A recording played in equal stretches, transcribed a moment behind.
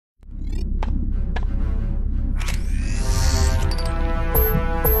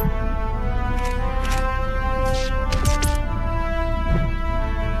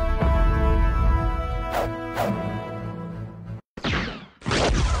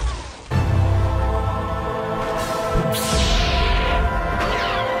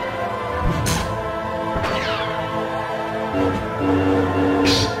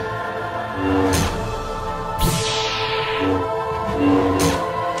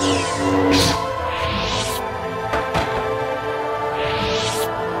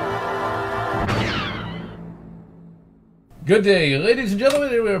Good day, ladies and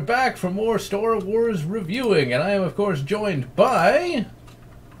gentlemen, and we're back for more Star Wars reviewing, and I am, of course, joined by...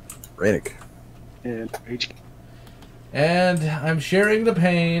 Radic. And HK. And I'm sharing the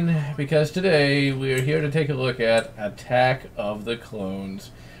pain, because today we are here to take a look at Attack of the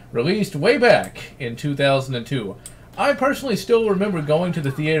Clones, released way back in 2002. I personally still remember going to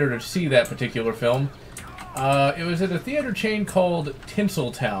the theater to see that particular film. It was at a theater chain called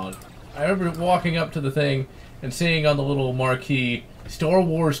Tinseltown. I remember walking up to the thing and seeing on the little marquee, Star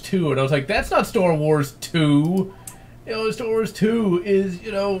Wars 2, and I was like, that's not Star Wars 2! You know, Star Wars 2 is,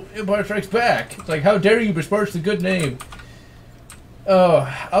 you know, Empire Strikes Back. It's like, how dare you besmirch the good name?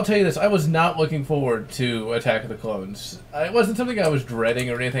 I'll tell you this, I was not looking forward to Attack of the Clones. It wasn't something I was dreading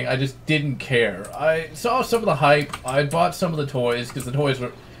or anything, I just didn't care. I saw some of the hype, I bought some of the toys, because the toys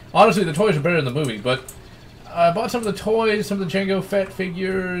were... Honestly, the toys were better than the movie, but I bought some of the toys, some of the Jango Fett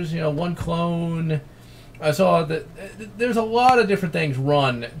figures, you know, one clone... I saw that there's a lot of different things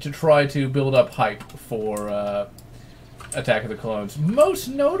run to try to build up hype for Attack of the Clones. Most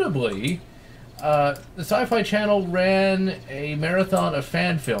notably, the Sci-Fi Channel ran a marathon of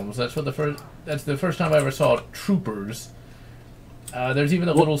fan films. That's the first time I ever saw Troopers. There's even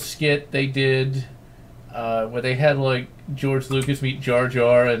a little skit they did where they had like George Lucas meet Jar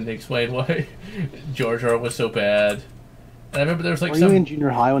Jar and explain why Jar Jar was so bad. And I remember there was like Were you in junior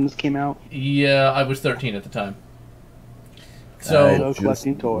high when this came out? Yeah, I was 13 at the time. So I just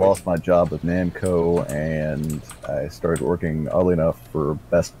lost my job with Namco, and I started working, oddly enough, for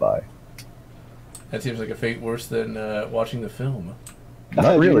Best Buy. That seems like a fate worse than watching the film.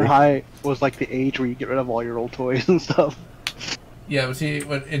 Not really. Junior high was like the age where you get rid of all your old toys and stuff. Yeah, but see,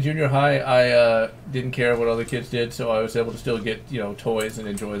 in junior high, I didn't care what other kids did, so I was able to still get, you know, toys and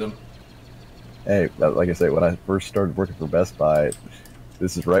enjoy them. Hey, like I say, when I first started working for Best Buy,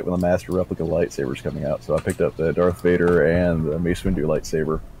 this is right when the Master Replica lightsaber's coming out, so I picked up the Darth Vader and the Mace Windu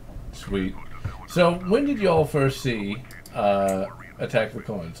lightsaber. Sweet. So, when did y'all first see Attack of the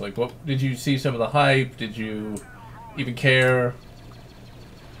Clones? Like, what did you see some of the hype? Did you even care?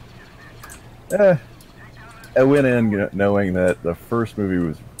 I went in, you know, knowing that the first movie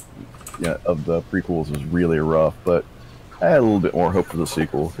was, you know, of the prequels was really rough, but I had a little bit more hope for the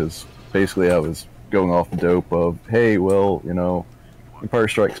sequel, because basically I was going off the dope of, hey, well, you know, Empire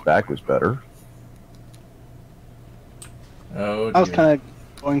Strikes Back was better. Oh, dear. I was kind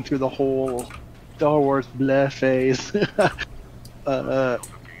of going through the whole Star Wars bleh phase.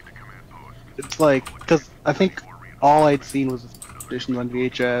 It's like, because I think all I'd seen was editions on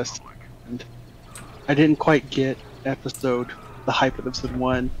VHS, and I didn't quite get the hype of episode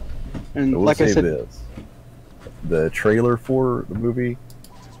 1. And like I said, this. The trailer for the movie,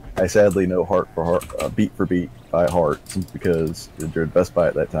 I sadly know heart for heart, beat for beat by heart, because during Best Buy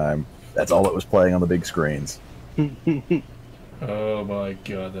at that time, that's all that was playing on the big screens. Oh my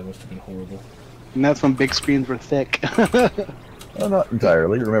god, that must have been horrible. And that's when big screens were thick. Well, not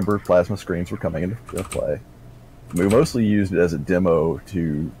entirely. Remember, plasma screens were coming into play. We mostly used it as a demo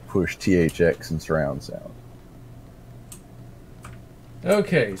to push THX and surround sound.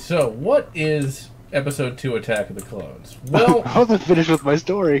 Okay, so what is Episode 2 Attack of the Clones? Well, I wasn't finished with my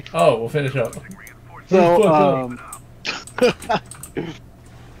story. Oh, we'll finish up. So,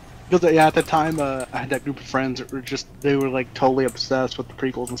 because yeah, at the time, I had that group of friends that were they were like totally obsessed with the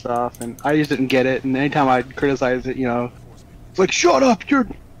prequels and stuff, and I just didn't get it. And anytime I'd criticize it, you know, it's like, shut up, you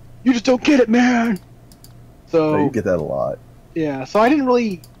just don't get it, man. So you get that a lot. Yeah, so I didn't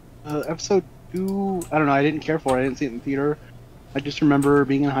really episode 2. I don't know. I didn't care for it. I didn't see it in the theater. I just remember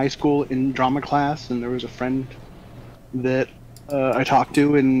being in high school in drama class, and there was a friend that I talked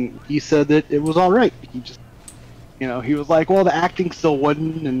to, and he said that it was all right. He just, you know, he was like, well, the acting still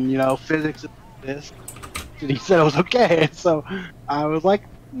wouldn't, and, you know, physics and this. And he said it was okay. So I was like,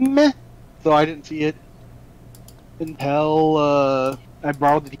 meh. So I didn't see it until I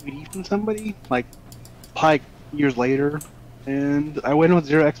borrowed the DVD from somebody, like years later. And I went in with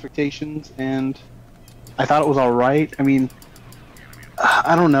zero expectations, and I thought it was all right. I mean,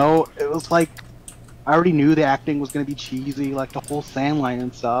 I don't know. It was like I already knew the acting was going to be cheesy, like the whole sand line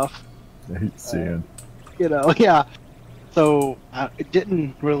and stuff. I hate sand. You know, yeah. So it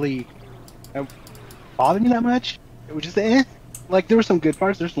didn't really bother me that much. It was just like there were some good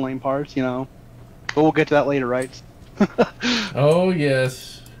parts, there's some lame parts, you know. But we'll get to that later, right? Oh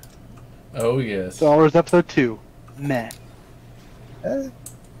yes. Oh yes. Star Wars Episode 2. Meh.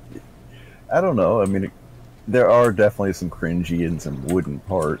 I don't know. I mean, there are definitely some cringy and some wooden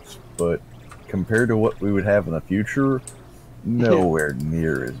parts, but compared to what we would have in the future, nowhere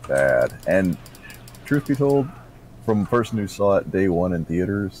near as bad. And truth be told, from a person who saw it day one in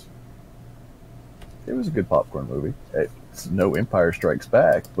theaters, it was a good popcorn movie. It's no Empire Strikes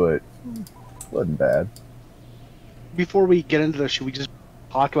Back, but wasn't bad. Before we get into this, should we just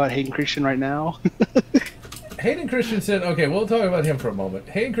talk about Hayden Christensen right now? Hayden Christensen, okay, we'll talk about him for a moment.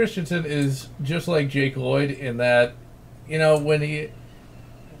 Hayden Christensen is just like Jake Lloyd in that, you know,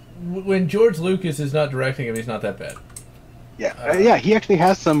 when George Lucas is not directing him, he's not that bad. Yeah, yeah, he actually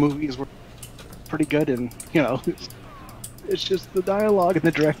has some movies where pretty good, and you know, it's just the dialogue and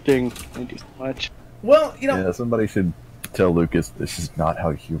the directing and too much. Well, you know, yeah, somebody should tell Lucas this is not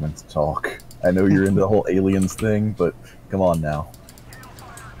how humans talk. I know you're into the whole aliens thing, but come on now.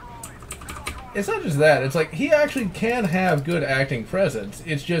 It's not just that. It's like he actually can have good acting presence.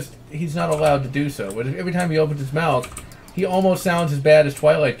 It's just he's not allowed to do so. But every time he opens his mouth, he almost sounds as bad as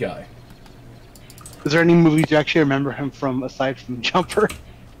Twilight Guy. Is there any movies you actually remember him from aside from Jumper?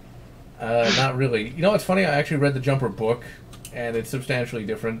 Not really. You know what's funny? I actually read the Jumper book, and it's substantially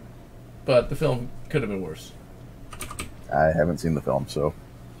different. But the film could have been worse. I haven't seen the film, so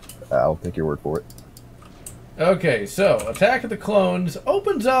I'll take your word for it. Okay, so Attack of the Clones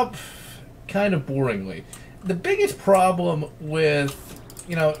opens up kind of boringly. The biggest problem with,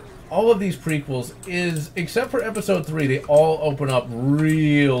 you know, all of these prequels is, except for Episode 3, they all open up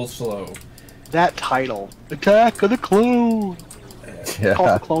real slow. That title, Attack of the Clones. Yeah.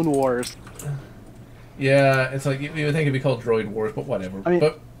 Called the Clone Wars. Yeah, it's like you would think it'd be called Droid Wars, but whatever. I mean,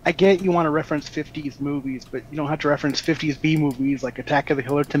 but I get you want to reference 50s movies, but you don't have to reference 50s B movies like Attack of the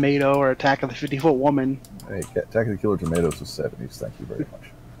Killer Tomato or Attack of the 50-Foot Woman. Hey, Attack of the Killer Tomatoes was 70s. Thank you very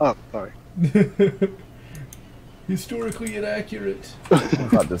much. Oh, sorry. historically inaccurate.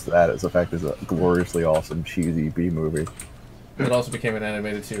 It's not just that; it's the fact it's a gloriously awesome, cheesy B movie. It also became an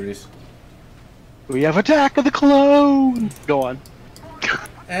animated series. We have Attack of the Clones! Go on.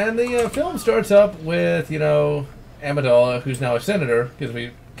 And the film starts up with, you know, Amidala, who's now a senator, because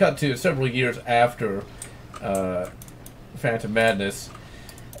we cut to several years after Phantom Madness.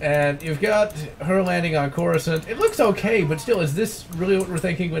 And you've got her landing on Coruscant. It looks okay, but still, is this really what we're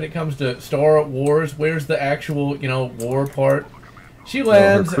thinking when it comes to Star Wars? Where's the actual, you know, war part? She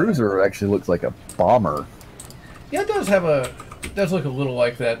lands... Well, her cruiser actually looks like a bomber. Yeah, it does have a... It does look a little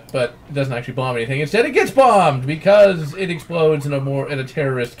like that, but it doesn't actually bomb anything. Instead, it gets bombed because it explodes in a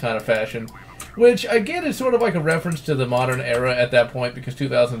terrorist kind of fashion. Which, again, is sort of like a reference to the modern era at that point, because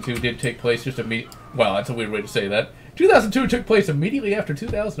 2002 did take place just immediately... Well, that's a weird way to say that. 2002 took place immediately after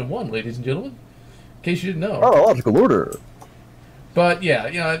 2001, ladies and gentlemen. In case you didn't know. Chronological order. But, yeah,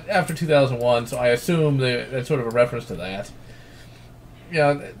 you know, after 2001, so I assume that's sort of a reference to that. You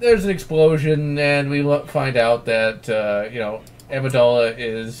know, there's an explosion, and we find out that, you know, Amidala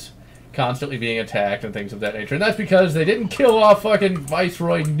is constantly being attacked and things of that nature. And that's because they didn't kill off fucking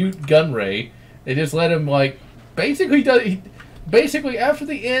Viceroy Newt Gunray. They just let him, like, basically after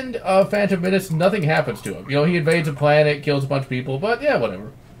the end of Phantom Menace, nothing happens to him. You know, he invades a planet, kills a bunch of people, but yeah,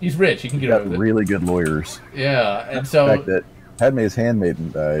 whatever. He's rich. He can get away with it. Really good lawyers. Yeah, and so... The fact that Padme's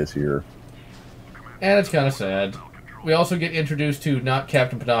handmaiden is here. And it's kind of sad. We also get introduced to not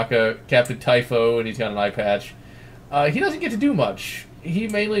Captain Panaka, Captain Typho, and he's got an eye patch. He doesn't get to do much. He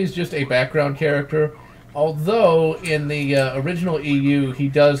mainly is just a background character, although in the original EU, he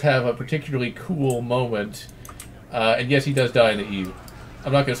does have a particularly cool moment. And yes, he does die in the EU.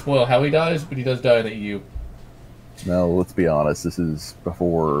 I'm not going to spoil how he dies, but he does die in the EU. Now, let's be honest, this is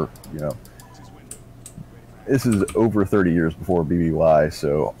before, you know, this is over 30 years before BBY,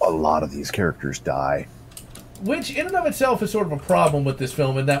 so a lot of these characters die. Which, in and of itself, is sort of a problem with this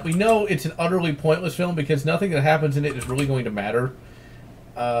film, in that we know it's an utterly pointless film because nothing that happens in it is really going to matter.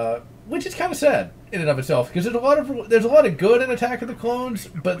 Which is kind of sad, in and of itself, because there's a lot of good in Attack of the Clones,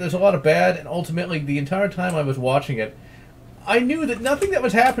 but there's a lot of bad, and ultimately, the entire time I was watching it, I knew that nothing that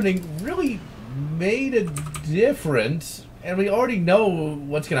was happening really made a difference, and we already know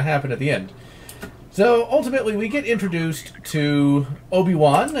what's going to happen at the end. So, ultimately, we get introduced to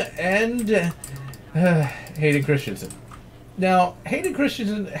Obi-Wan and... Hayden Christensen. Now, Hayden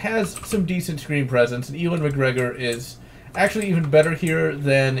Christensen has some decent screen presence, and Ewan McGregor is actually even better here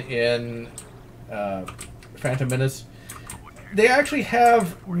than in Phantom Menace. They actually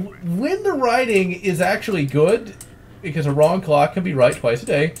have... When the writing is actually good, because a wrong clock can be right twice a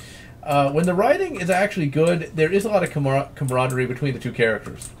day, when the writing is actually good, there is a lot of camaraderie between the two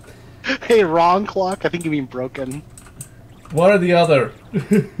characters. Hey, wrong clock? I think you mean broken. One or the other.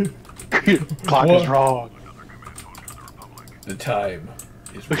 Clock is wrong. The time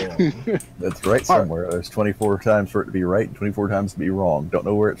is wrong. That's right somewhere. There's 24 times for it to be right and 24 times to be wrong. Don't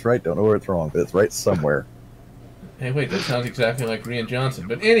know where it's right, don't know where it's wrong, but it's right somewhere. Hey, wait, that sounds exactly like Rian Johnson.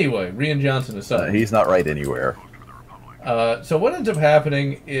 But anyway, Rian Johnson aside. He's not right anywhere. So what ends up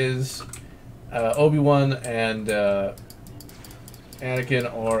happening is Obi-Wan and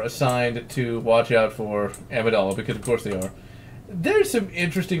Anakin are assigned to watch out for Amidala, because of course they are. There's some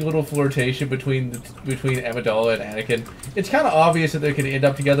interesting little flirtation between Amidala and Anakin. It's kind of obvious that they can end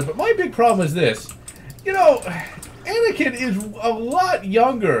up together, but my big problem is this. You know, Anakin is a lot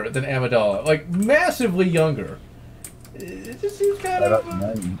younger than Amidala, like massively younger. It just seems kind of...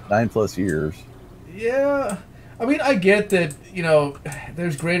 9+ years. Yeah. I mean, I get that, you know,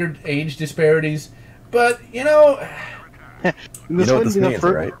 there's greater age disparities, but, you know... You know what this means,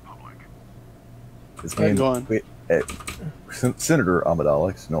 right? This means go on. Senator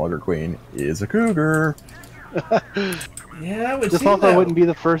Amidala, no longer queen, is a cougar. Yeah, it would This seem also that... wouldn't be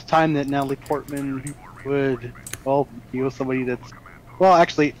the first time that Natalie Portman would, well, be with somebody that's... Well,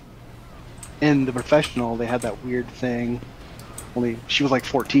 actually, in The Professional, they had that weird thing. Only she was like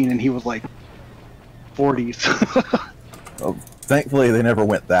 14 and he was like 40s. Well, thankfully, they never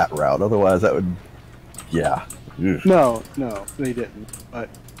went that route. Otherwise, that would... Yeah. Ugh. No, they didn't. But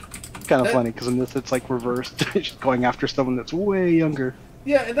it's kind of funny because in this, it's like reversed. She's going after someone that's way younger.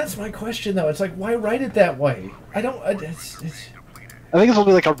 Yeah, and that's my question, though. It's like, why write it that way? I don't... I think it's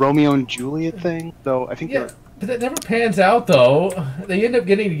only like a Romeo and Juliet thing, so I think Yeah, but that never pans out, though. They end up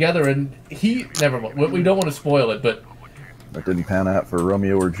getting together, and he... Never mind. We don't want to spoil it, but... That didn't pan out for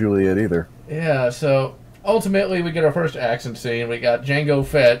Romeo or Juliet either. Yeah, so... Ultimately, we get our first action scene. We got Jango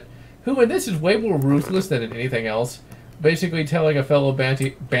Fett, who, and this is way more ruthless than in anything else, basically telling a fellow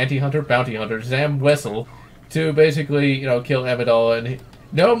bounty hunter, Zam Wessel, to basically, you know, kill Amidala, and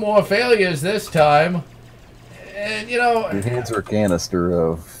no more failures this time. And, you know... He hands her a canister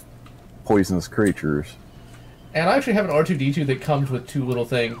of poisonous creatures. And I actually have an R2-D2 that comes with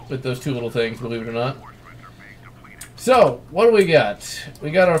those two little things, believe it or not. So, what do we got? We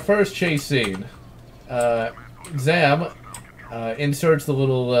got our first chase scene. Zam inserts the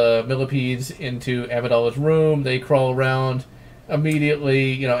little millipedes into Amidala's room. They crawl around.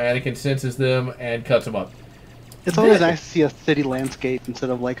 Immediately, you know, Anakin senses them and cuts them up. it's always nice to see a city landscape instead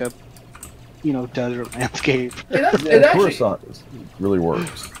of like a, you know, desert landscape. It actually, Coruscant really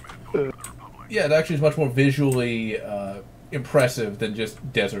works. yeah, it actually is much more visually impressive than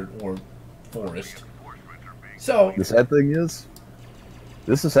just desert or forest. So The sad thing is,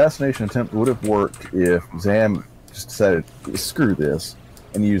 this assassination attempt would have worked if Zam just decided, screw this,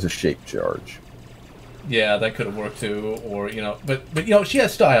 and use a shape charge. yeah, that could have worked too, or you know, but you know, she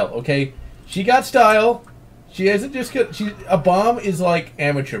has style. Okay, she got style. She isn't just good. A bomb is like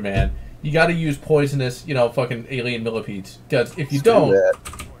amateur, man. You got to use poisonous, you know, fucking alien millipedes. Because if you Screw don't, that.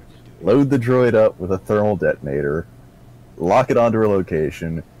 Load the droid up with a thermal detonator, lock it onto a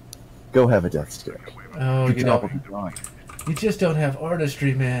location, go have a death stick. oh, Good you job know, with the drawing. you just don't have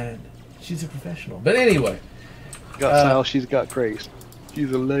artistry, man. She's a professional. But anyway, Got style, she's got grace.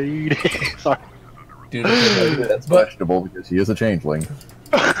 She's a lady. Sorry. dude. That's But questionable because he is a changeling.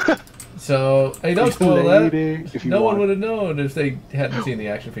 so hey, don't She's a spoil that. lady, if you No one want. would have known if they hadn't seen the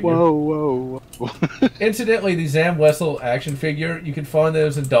action figure. Whoa. Incidentally, the Zam Wessel action figure, you can find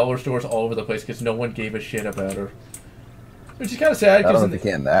those in dollar stores all over the place because no one gave a shit about her. Which is kind of sad. I don't know Because if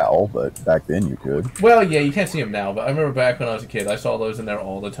you can now, but back then you could. well, yeah, you can't see them now, but I remember back when I was a kid, I saw those in there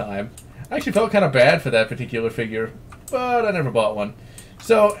all the time. I actually felt kind of bad for that particular figure, but I never bought one.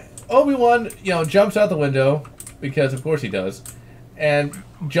 So, Obi-Wan, you know, jumps out the window, because of course he does, and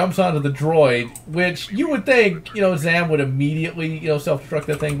jumps onto the droid, which you would think, you know, Zam would immediately, you know, self-destruct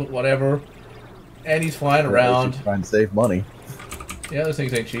that thing, but whatever. And he's flying around. Trying to save money. Yeah, those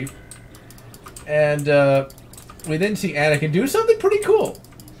things ain't cheap. And we then see Anakin do something pretty cool.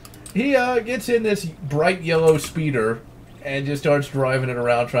 He gets in this bright yellow speeder and just starts driving it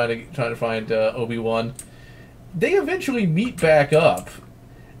around, trying to find Obi-Wan. They eventually meet back up,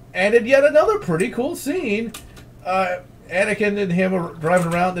 and in yet another pretty cool scene, Anakin and him are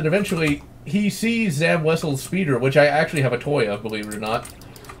driving around, and eventually he sees Zam Wessel's speeder, which I actually have a toy of, believe it or not.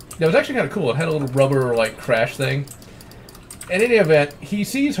 That was actually kind of cool. It had a little rubber like crash thing. In any event, he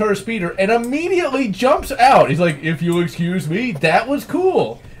sees her speeder and immediately jumps out. He's like, if you'll excuse me, that was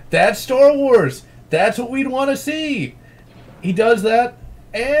cool. That's Star Wars. That's what we'd want to see. He does that,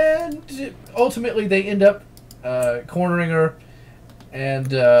 and ultimately they end up cornering her,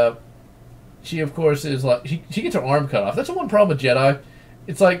 and she, of course, is like, she gets her arm cut off. That's the one problem with Jedi.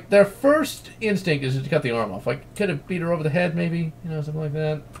 It's like their first instinct is to cut the arm off. Like, could have beat her over the head, maybe, you know, something like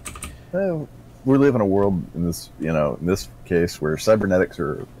that. Well, we live in a world in this, you know, in this case where cybernetics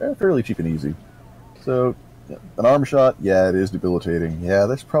are fairly cheap and easy. So, an arm shot, yeah, it is debilitating. Yeah,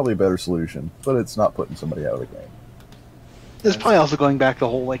 that's probably a better solution, but it's not putting somebody out of the game. There's probably also going back the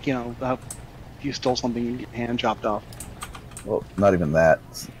whole, like, you know, if you stole something, you get your hand chopped off. Well, not even that.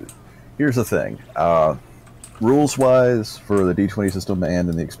 Here's the thing. rules-wise, for the D20 system and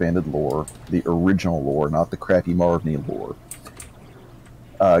in the expanded lore, the original lore, not the crappy Marvney lore.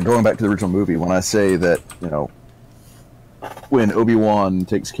 Going back to the original movie, when I say that, when Obi-Wan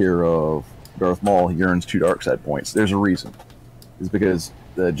takes care of Darth Maul, he earns 2 dark side points. There's a reason. It's because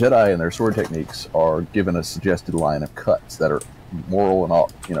the Jedi and their sword techniques are given a suggested line of cuts that are moral and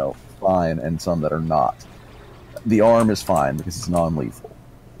all, fine, and some that are not. The arm is fine because it's non-lethal.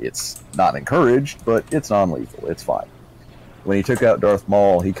 It's not encouraged, but it's non-lethal. It's fine. When he took out Darth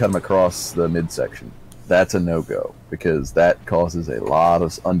Maul, he cut him across the midsection. That's a no-go because that causes a lot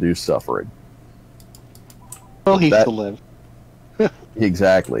of undue suffering. Well, he still live.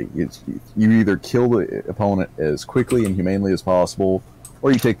 Exactly. You either kill the opponent as quickly and humanely as possible,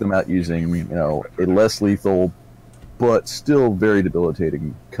 or you take them out using, a less lethal, but still very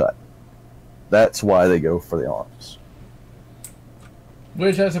debilitating cut. That's why they go for the arms.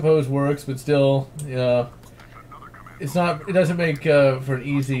 Which I suppose works, but still, it's not. It doesn't make for an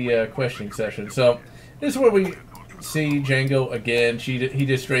easy questioning session. So this is where we see Jango again. He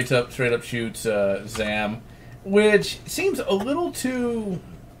just straight up shoots Zam, which seems a little too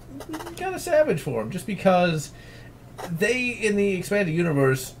kind of savage for him, just because they in the expanded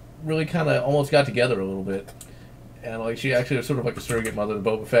universe really kind of almost got together a little bit, and like she actually was sort of like a surrogate mother to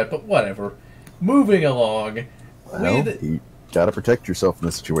Boba Fett. But whatever. Moving along. Well, you gotta protect yourself in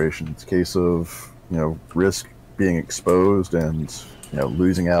this situation. It's a case of, risk being exposed and,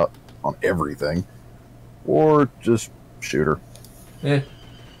 losing out on everything. Or just shoot her.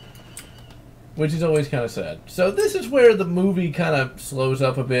 Which is always kind of sad. So this is where the movie kind of slows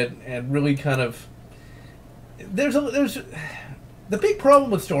up a bit and really kind of... There's the big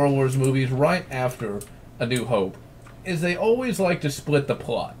problem with Star Wars movies right after A New Hope is they always like to split the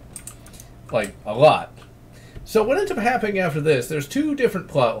plot. Like, a lot. So what ends up happening after this, there's 2 different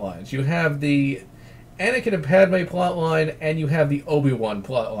plot lines. You have the Anakin and Padme plot line, and you have the Obi-Wan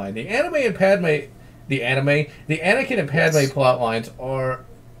plot line. The Anakin and Padme plot lines are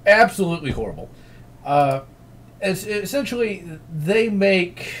absolutely horrible. Essentially, they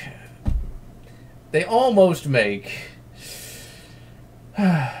almost make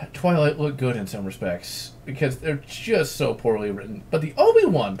Twilight look good in some respects, because they're just so poorly written. But the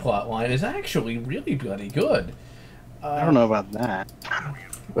Obi-Wan plotline is actually really bloody good. I don't know about that.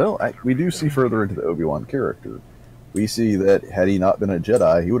 Well, we do see further into the Obi-Wan character. We see that had he not been a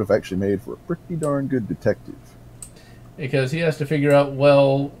Jedi, he would have actually made for a pretty darn good detective. Because he has to figure out,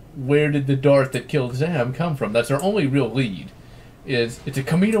 well, where did the dart that killed Zam come from? That's our only real lead. It's a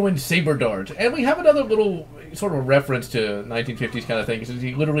Kaminoan saber dart. And we have another little sort of reference to 1950s kind of thing.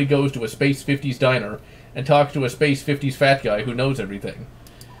 He literally goes to a Space 50s diner and talks to a Space 50s fat guy who knows everything.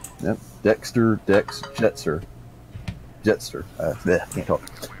 Yep. Jetster. Can't talk.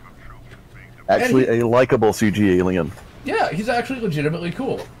 Actually, a likable CG alien. Yeah, he's actually legitimately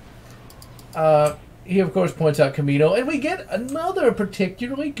cool. He, of course, points out Kamino, and we get another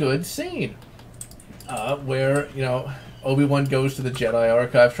particularly good scene. Where, Obi-Wan goes to the Jedi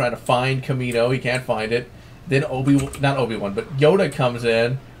Archive trying to find Kamino. He can't find it. Then not Obi-Wan, but Yoda comes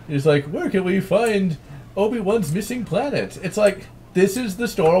in. He's like, where can we find Obi-Wan's missing planet? It's like, this is the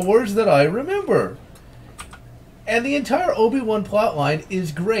Star Wars that I remember. And the entire Obi-Wan plotline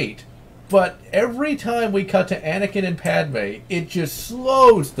is great. But every time we cut to Anakin and Padme, it just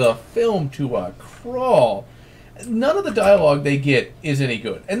slows the film to a crawl. None of the dialogue they get is any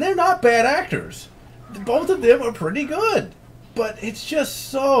good. And they're not bad actors. Both of them are pretty good. But it's just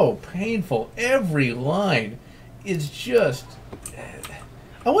so painful. Every line is just...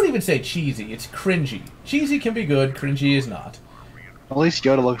 I wouldn't even say cheesy. It's cringy. Cheesy can be good. Cringy is not. At least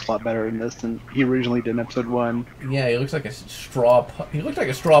Yoda looks a lot better in this than he originally did in Episode 1. Yeah, he looks like a straw... He looked like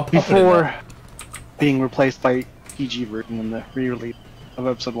a straw puppet. Before being replaced by PG version in the re-release of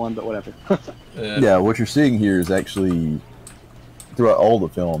Episode 1, but whatever. Yeah, what you're seeing here is actually... Throughout all the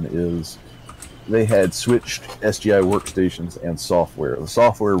film is... They had switched SGI workstations and software. The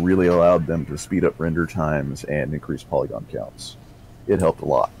software really allowed them to speed up render times and increase polygon counts. It helped a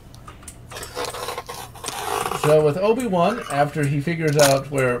lot. So with Obi-Wan, after he figures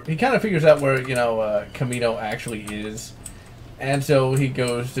out where... He kind of figures out where, Kamino actually is. And so he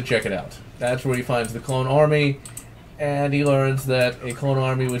goes to check it out. That's where he finds the clone army. And he learns that a clone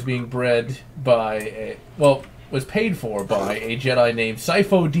army was being bred by a... Well, was paid for by a Jedi named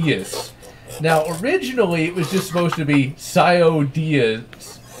Sifo Dyas. Now, originally, it was just supposed to be Sio Dyas.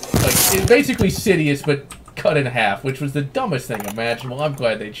 Like, basically Sidious, but cut in half, which was the dumbest thing imaginable. I'm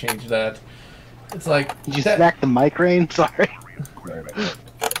glad they changed that. It's like... Did you smack the mic, Rain? Sorry.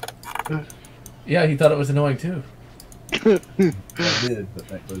 Yeah, he thought it was annoying, too. I did, but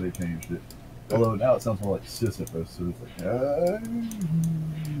thankfully they changed it. Although now it sounds more like Sisyphus, so it's like, I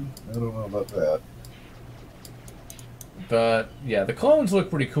don't know about that. But, yeah, the clones look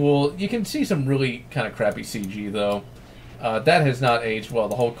pretty cool. You can see some really kind of crappy CG, though. That has not aged well,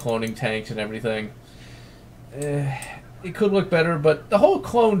 the whole cloning tanks and everything. It could look better, but the whole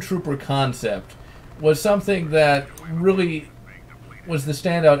clone trooper concept was something that really was the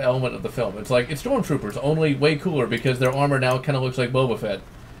standout element of the film. It's like, it's stormtroopers, only way cooler because their armor now kind of looks like Boba Fett.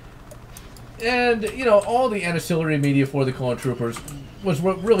 And, you know, all the ancillary media for the clone troopers was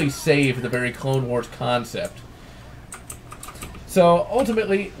what really saved the very Clone Wars concept. So,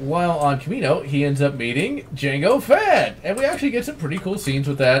 ultimately, while on Kamino, he ends up meeting Jango Fett. And we actually get some pretty cool scenes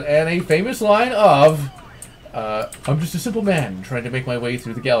with that, and a famous line of, I'm just a simple man trying to make my way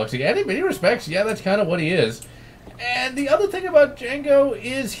through the galaxy. And in many respects, yeah, that's kind of what he is. And the other thing about Jango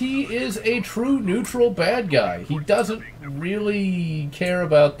is he is a true neutral bad guy. He doesn't really care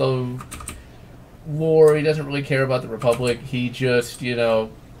about the war. He doesn't really care about the Republic. He just, you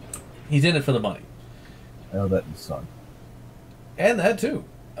know, he's in it for the money. I know that in Son. And that, too.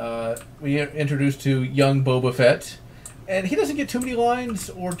 We are introduced to young Boba Fett. And he doesn't get too many lines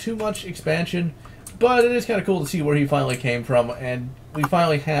or too much expansion. But it is kind of cool to see where he finally came from. And we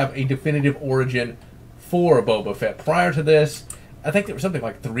finally have a definitive origin for Boba Fett. Prior to this, I think there was something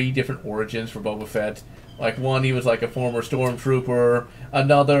like 3 different origins for Boba Fett. Like, one, he was like a former stormtrooper.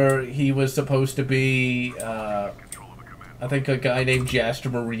 Another, he was supposed to be, I think a guy named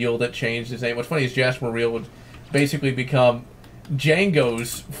Jaster Moreel that changed his name. What's funny is Jaster Moreel would basically become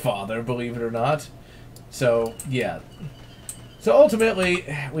Jango's father, believe it or not. So, yeah. So, ultimately,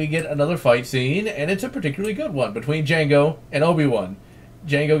 we get another fight scene, and it's a particularly good one, between Jango and Obi-Wan.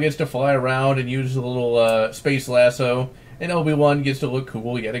 Jango gets to fly around and use a little space lasso, and Obi-Wan gets to look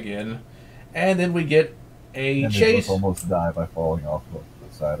cool yet again. And then we get a and chase. They both almost die by falling off of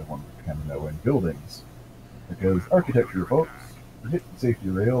the side of one of the Kamino buildings. Because architecture, folks, forget safety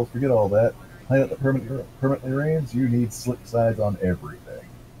rails, forget all that. Planet that permanently rains, you need slick sides on everything.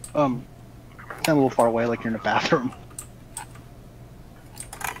 Sound a little far away, like you're in a bathroom.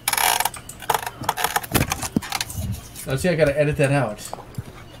 Let's see, I gotta edit that out.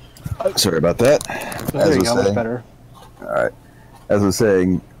 Sorry about that. There you go, much better. Alright. As I was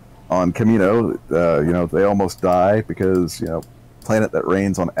saying, on Kamino, you know, they almost die because, you know, planet that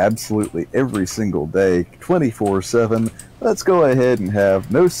rains on absolutely every single day, 24/7. Let's go ahead and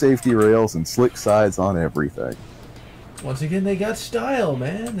have no safety rails and slick sides on everything. Once again, they got style,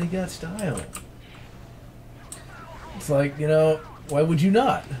 man. They got style. It's like, you know, why would you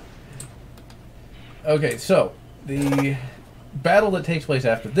not? Okay, so the battle that takes place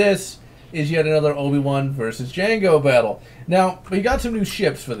after this is yet another Obi-Wan versus Jango battle. Now, we got some new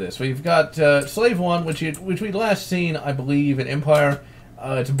ships for this. We've got Slave One, which we'd last seen, I believe, in Empire.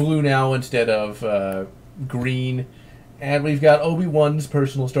 It's blue now instead of green. And we've got Obi-Wan's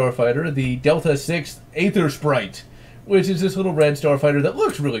personal starfighter, the Delta 6 Aether Sprite, which is this little red starfighter that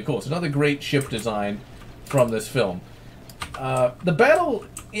looks really cool. It's another great ship design from this film. The battle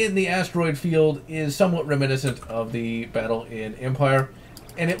in the asteroid field is somewhat reminiscent of the battle in Empire,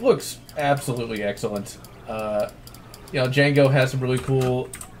 and it looks absolutely excellent. You know, Jango has some really cool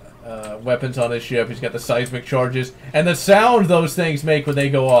weapons on his ship. He's got the seismic charges, and the sound those things make when they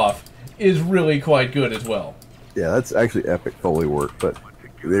go off is really quite good as well. Yeah, that's actually epic Foley work, but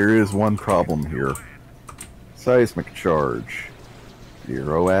there is one problem here. Seismic charge.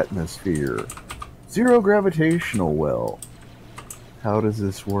 0 atmosphere. 0 gravitational well. How does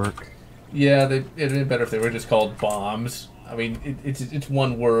this work? Yeah, it'd been better if they were just called bombs. I mean, it's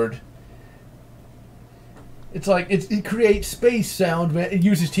one word. It's like, it creates space sound, man. It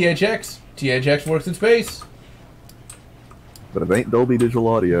uses THX. THX works in space. But it ain't Dolby Digital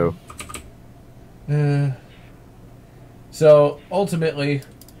Audio. So, ultimately,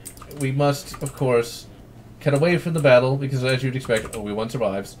 we must, of course, cut away from the battle, because as you'd expect, Obi-Wan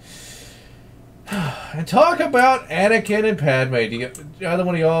survives. And talk about Anakin and Padme. Do either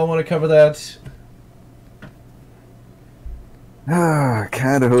one of y'all want to cover that?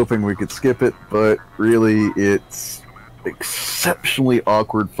 Kind of hoping we could skip it, but really it's exceptionally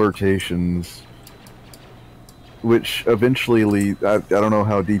awkward flirtations, which eventually lead. I don't know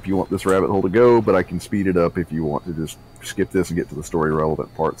how deep you want this rabbit hole to go, but I can speed it up if you want to just skip this and get to the story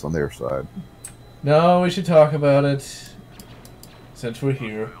relevant parts on their side. No, we should talk about it, since we're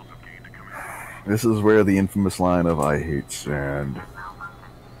here. This is where the infamous line of "I hate sand,"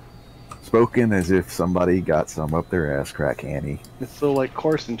 spoken as if somebody got some up their ass crack, Annie. It's so like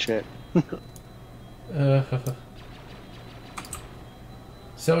coarse and shit.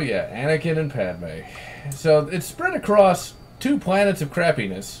 So yeah, Anakin and Padme. So it's spread across 2 planets of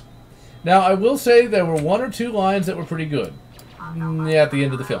crappiness. Now, I will say there were one or two lines that were pretty good at the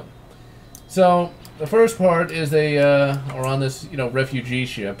end of the film. So, the first part is they are on this, refugee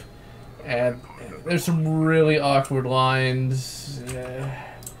ship, and there's some really awkward lines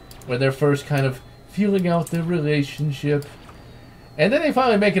where they're first kind of feeling out their relationship. And then they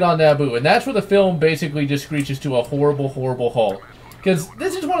finally make it on Naboo, and that's where the film basically just screeches to a horrible, horrible halt. Because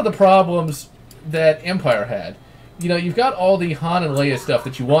this is one of the problems that Empire had. You've got all the Han and Leia stuff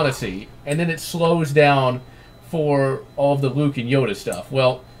that you want to see, and then it slows down for all of the Luke and Yoda stuff.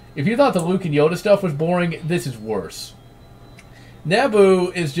 Well, if you thought the Luke and Yoda stuff was boring, this is worse.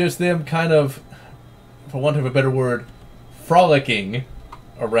 Naboo is just them kind of, for want of a better word, frolicking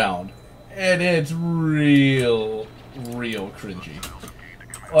around. And it's real cringy.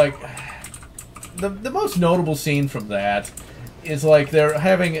 Like, the most notable scene from that is like they're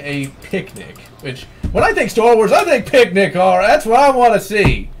having a picnic, which, when I think Star Wars, I think picnic horror. That's what I want to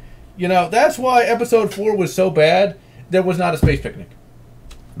see. That's why Episode 4 was so bad. There was not a space picnic.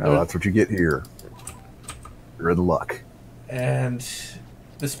 No, that's what you get here. You're in luck. And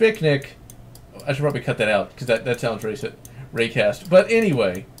the Spicnic, I should probably cut that out, because that sounds racist. But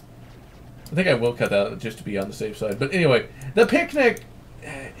anyway, I think I will cut that out just to be on the safe side. But anyway, the picnic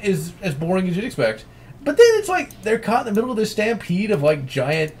is as boring as you'd expect. But then it's like they're caught in the middle of this stampede of like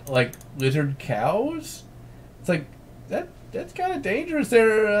giant lizard cows. It's like that's kind of dangerous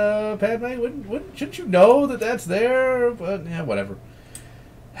there, Padme. Shouldn't you know that that's there? But yeah, whatever.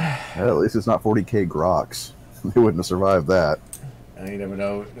 At least it's not 40k Groks. They wouldn't have survived that. You never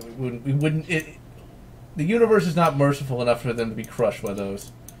know. We wouldn't. The universe is not merciful enough for them to be crushed by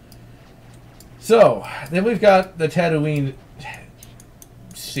those. So then we've got the Tatooine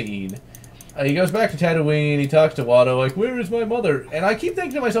scene. He goes back to Tatooine. He talks to Watto like, "Where is my mother?" And I keep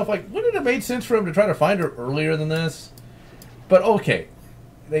thinking to myself like, wouldn't it have made sense for him to try to find her earlier than this? But okay,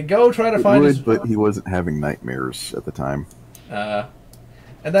 they go try to find his. But he wasn't having nightmares at the time.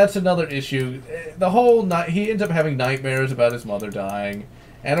 And that's another issue. The whole night, he ends up having nightmares about his mother dying,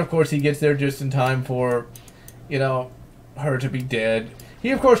 and of course he gets there just in time for, her to be dead.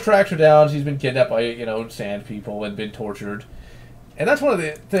 He of course tracks her down. She's been kidnapped by sand people and been tortured. And that's one of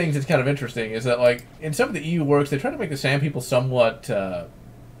the things that's kind of interesting is that like in some of the EU works they try to make the sand people somewhat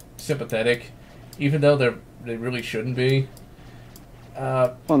sympathetic, even though they really shouldn't be.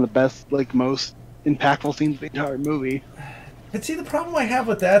 One of the best, most impactful scenes of the entire movie. But see, the problem I have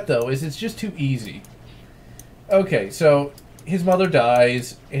with that, though, is it's just too easy. Okay, so his mother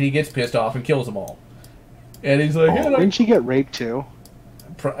dies, and he gets pissed off and kills them all. And he's like... Didn't she get raped, too?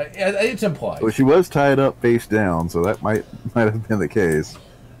 It's implied. Well, she was tied up face down, so that might have been the case.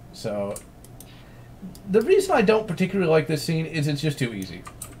 So, the reason I don't particularly like this scene is it's just too easy.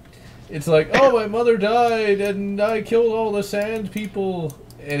 It's like, oh, my mother died, and I killed all the sand people...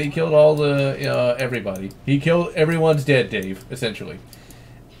 And he killed all the, everybody. He killed everyone's dead, Dave, essentially.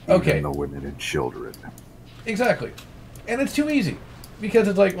 Okay. Even the women and children. Exactly. And it's too easy. Because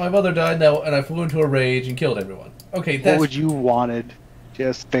it's like, my mother died now, and I flew into a rage and killed everyone. Okay, that's... What would you wanted?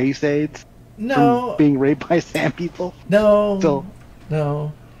 Just space aids? No. From being raped by sand people? No. Still.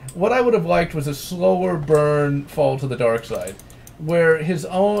 No. What I would have liked was a slower burn fall to the dark side. Where his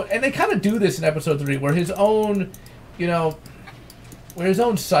own... And they kind of do this in Episode 3, where his own, where his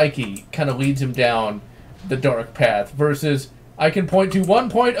own psyche kind of leads him down the dark path versus I can point to one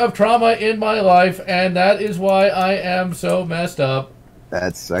point of trauma in my life and that is why I am so messed up.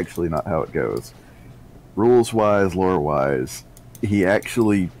 That's actually not how it goes. Rules-wise, lore-wise, he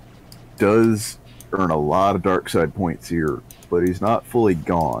actually does earn a lot of dark side points here, but he's not fully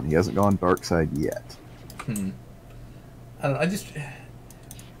gone. He hasn't gone dark side yet. I don't know, I just...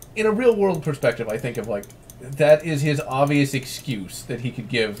 In a real-world perspective, I think of, that is his obvious excuse that he could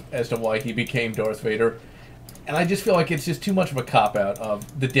give as to why he became Darth Vader. And I just feel like it's just too much of a cop-out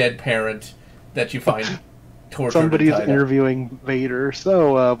of the dead parent that you find tortured. Somebody's interviewing Vader.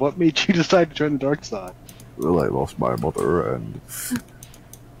 So, what made you decide to join the dark side? Well, I lost my mother, and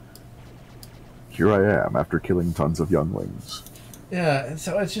here I am after killing tons of younglings. Yeah, and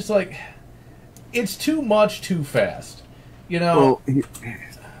so it's just like... It's too much too fast. Well,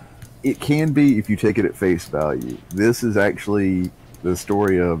 it can be if you take it at face value. This is actually the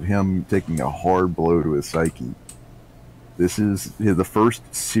story of him taking a hard blow to his psyche. This is the first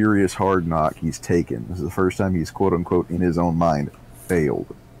serious hard knock he's taken. This is the first time he's, quote-unquote, in his own mind,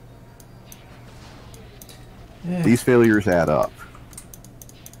 failed. Yeah. These failures add up.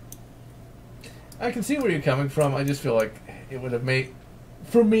 I can see where you're coming from. I just feel like it would have made...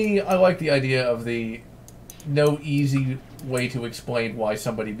 For me, I like the idea of the no easy way to explain why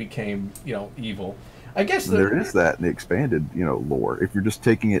somebody became, evil. I guess There is that in the expanded, lore. If you're just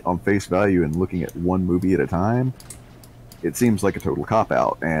taking it on face value and looking at one movie at a time, it seems like a total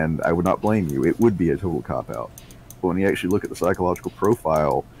cop-out, and I would not blame you. It would be a total cop-out. But when you actually look at the psychological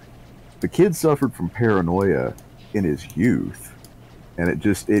profile, the kid suffered from paranoia in his youth, and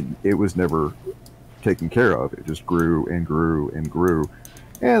it was never taken care of. It just grew and grew and grew,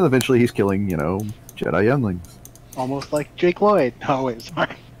 and eventually he's killing, Jedi younglings. Almost like Jake Lloyd. Oh, wait,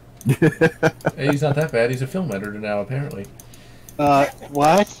 sorry. Hey, he's not that bad. He's a film editor now, apparently.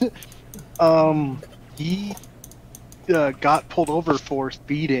 What? He got pulled over for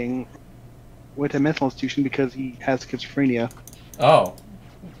speeding with a mental institution because he has schizophrenia. Oh.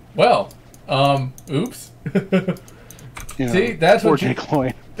 Well, oops. See, that's what Jake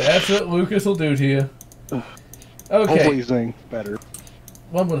Lloyd. That's what Lucas will do to you. Okay. Hopefully he's doing better.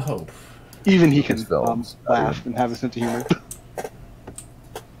 One would hope. Even he can laugh and have a sense of humor.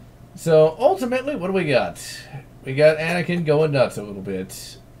 So, ultimately, what do we got? We got Anakin going nuts a little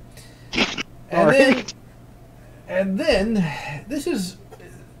bit. And then,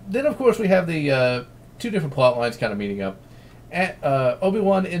 then of course we have the two different plot lines kind of meeting up.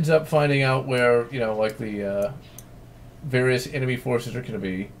 Obi-Wan ends up finding out where, the various enemy forces are going to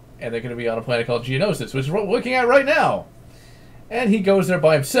be. And they're going to be on a planet called Geonosis, which is what we're looking at right now. And he goes there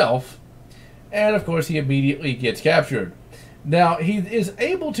by himself. And, of course, he immediately gets captured. Now, he is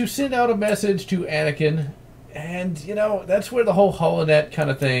able to send out a message to Anakin, and, that's where the whole holonet kind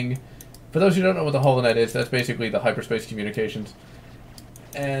of thing... For those who don't know what the holonet is, that's basically the hyperspace communications.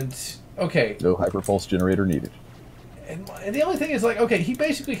 And, okay... No hyperpulse generator needed. And the only thing is, okay, he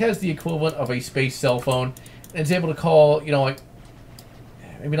basically has the equivalent of a space cell phone, and is able to call,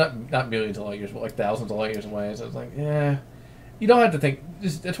 maybe not millions of light years, but, thousands of light years away. So it's yeah... You don't have to think...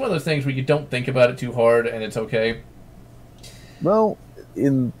 It's one of those things where you don't think about it too hard, and it's okay. Well,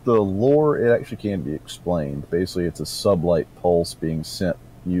 in the lore, it actually can be explained. Basically, it's a sublight pulse being sent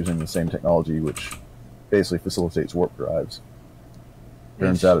using the same technology, which basically facilitates warp drives.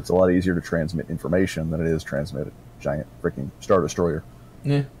 Turns out it's a lot easier to transmit information than it is transmit a giant freaking Star Destroyer.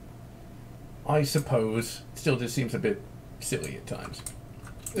 Yeah. I suppose. It still just seems a bit silly at times.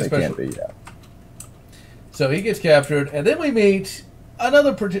 It can be, yeah. So he gets captured, and then we meet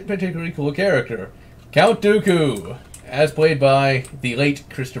another particularly cool character, Count Dooku, as played by the late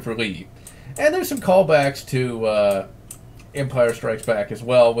Christopher Lee. And there's some callbacks to Empire Strikes Back as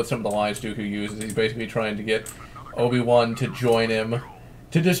well, with some of the lines Dooku uses. He's basically trying to get Obi-Wan to join him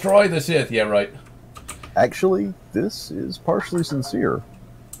to destroy the Sith. Yeah, right. Actually, this is partially sincere,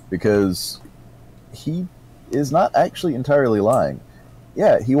 because he is not actually entirely lying.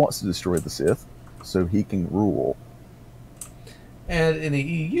 Yeah, he wants to destroy the Sith, so he can rule. And in the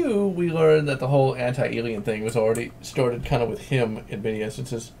EU, we learned that the whole anti-alien thing was already started kind of with him in many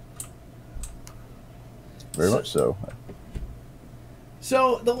instances. Very much so.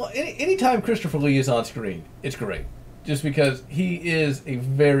 So, anytime Christopher Lee is on screen, it's great. Just because he is a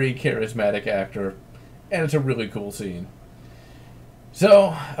very charismatic actor, and it's a really cool scene.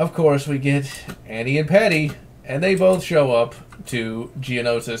 So, of course, we get Annie and Patty, and they both show up to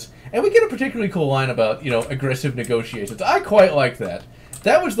Geonosis, and we get a particularly cool line about, aggressive negotiations. I quite like that.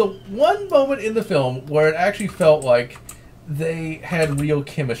 That was the one moment in the film where it actually felt like they had real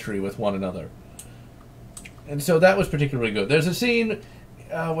chemistry with one another. And so that was particularly good. There's a scene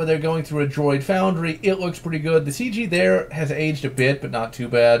where they're going through a droid foundry. It looks pretty good. The CG there has aged a bit, but not too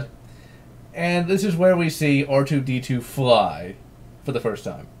bad. And this is where we see R2-D2 fly for the first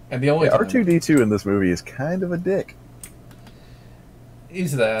time. And the only time. R2-D2 in this movie is kind of a dick.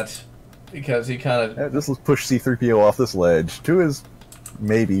 He's that, because he kind of... Just let's push C-3PO off this ledge, to his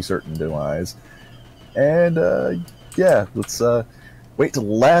maybe certain demise. And, yeah, let's wait till the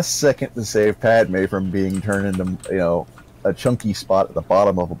last second to save Padme from being turned into, a chunky spot at the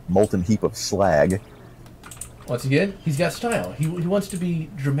bottom of a molten heap of slag. Once again, he's got style. He wants to be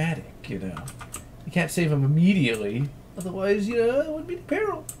dramatic, You can't save him immediately, otherwise, it would be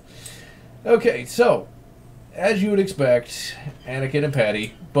peril. Okay, so... As you would expect, Anakin and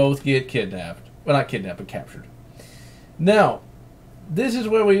Patty both get kidnapped. Well, not kidnapped, but captured. Now, this is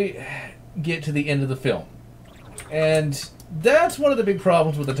where we get to the end of the film. And that's one of the big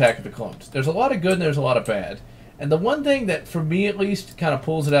problems with Attack of the Clones. There's a lot of good and there's a lot of bad. And the one thing that, for me at least, kind of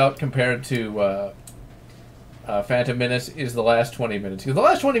pulls it out compared to Phantom Menace is the last 20 minutes. Because the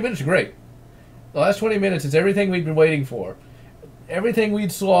last 20 minutes are great. The last 20 minutes is everything we've been waiting for. Everything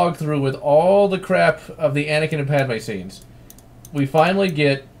we'd slogged through with all the crap of the Anakin and Padme scenes. We finally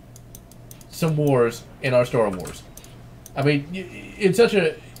get some wars in our Star Wars. I mean, it's such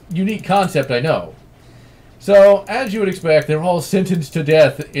a unique concept, I know. So, as you would expect, they're all sentenced to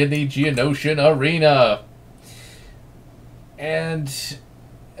death in the Geonosian arena. And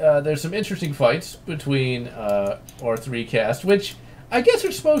there's some interesting fights between our three cast, which I guess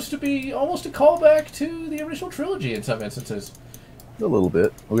are supposed to be almost a callback to the original trilogy in some instances. A little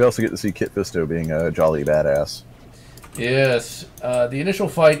bit. We also get to see Kit Fisto being a jolly badass. Yes. The initial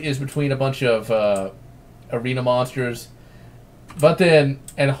fight is between a bunch of arena monsters. But then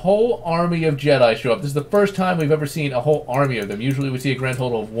a whole army of Jedi show up. This is the first time we've ever seen a whole army of them. Usually we see a grand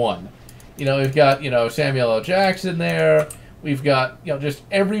total of one. You know, we've got, Samuel L. Jackson there. We've got, just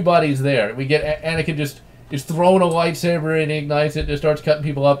everybody's there. We get Anakin just is throwing a lightsaber and he ignites it and just starts cutting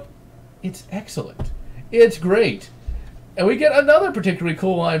people up. It's excellent. It's great. And we get another particularly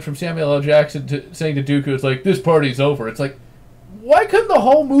cool line from Samuel L. Jackson saying to Dooku, it's like, this party's over. It's like, why couldn't the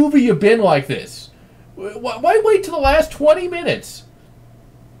whole movie have been like this? Why wait till the last 20 minutes?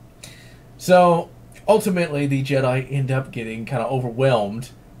 So, ultimately, the Jedi end up getting kind of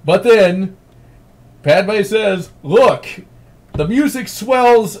overwhelmed. But then, Padme says, look, the music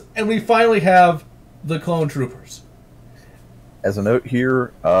swells, and we finally have the clone troopers. As a note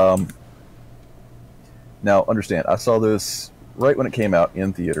here, now understand, I saw this right when it came out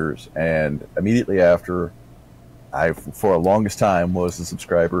in theaters, and immediately after, I, for the longest time, was a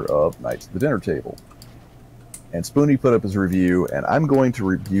subscriber of Knights of the Dinner Table. And Spoonie put up his review, and I'm going to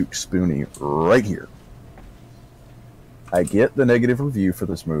rebuke Spoonie right here. I get the negative review for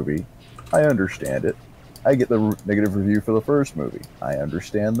this movie. I understand it. I get the negative review for the first movie. I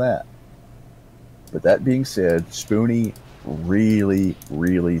understand that. But that being said, Spoonie really,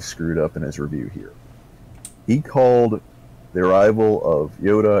 really screwed up in his review here. He called the arrival of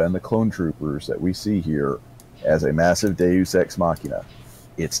Yoda and the clone troopers that we see here as a massive deus ex machina.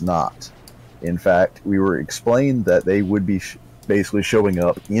 It's not. In fact, we were explained that they would be basically showing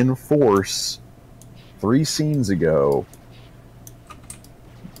up in force 3 scenes ago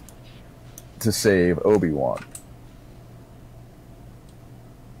to save Obi-Wan.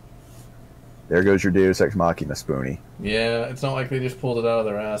 There goes your deus ex machina, Spoonie. Yeah, it's not like they just pulled it out of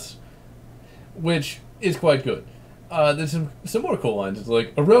their ass. Which is quite good. There's some more cool lines. It's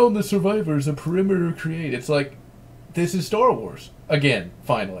like, around the survivors, a perimeter created. It's like, this is Star Wars. Again,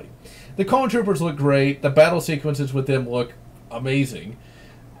 finally. The clone troopers look great. The battle sequences with them look amazing.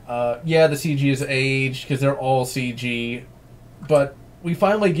 Yeah, the CG is aged because they're all CG. But we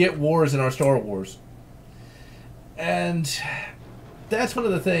finally get wars in our Star Wars. And that's one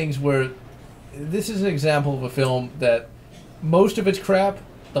of the things where this is an example of a film that most of its crap,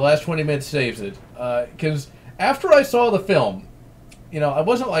 the last 20 minutes saves it. Because after I saw the film, I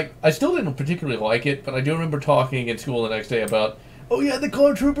wasn't like, I still didn't particularly like it, but I do remember talking in school the next day about, oh yeah, the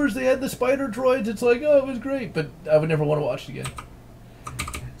clone troopers, they had the spider droids. It's like, oh, it was great, but I would never want to watch it again.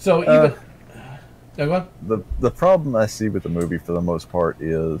 So even... go on. The problem I see with the movie for the most part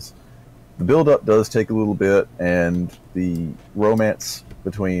is the build-up does take a little bit, and the romance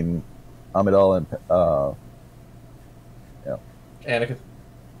between Amidala and... Anakin.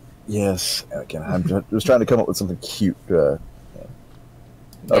 Yes, Anakin. I'm just trying to come up with something cute. Other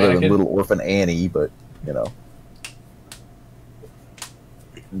than Little Orphan Annie, but,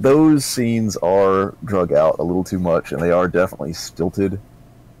 those scenes are drug out a little too much, and they are definitely stilted.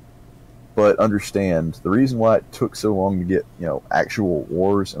 But understand, the reason why it took so long to get, actual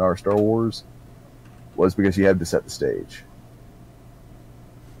wars in our Star Wars was because you had to set the stage.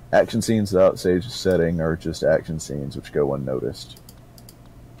 Action scenes without stage setting are just action scenes which go unnoticed.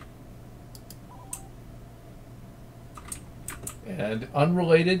 And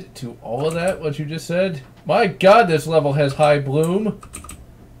unrelated to all of that, what you just said, my God, this level has high bloom.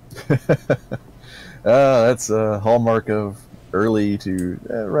 That's a hallmark of early to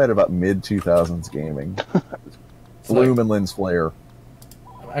right about mid-2000s gaming. Bloom and lens flare.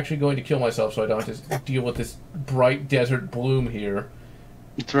 I'm actually going to kill myself so I don't have to deal with this bright desert bloom here.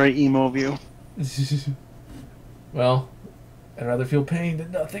 It's very emo of you. Well, I'd rather feel pain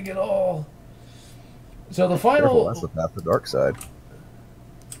than nothing at all. So the final... Careful, that's the path to the dark side.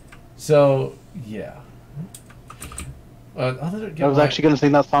 So, yeah. I was actually going to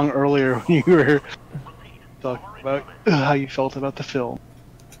sing that song earlier when you were talking about how you felt about the film.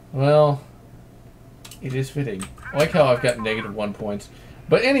 Well, it is fitting. I like how I've got -1 points.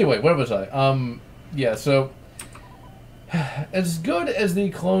 But anyway, where was I? Yeah, so... As good as the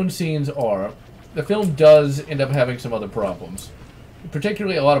clone scenes are, the film does end up having some other problems.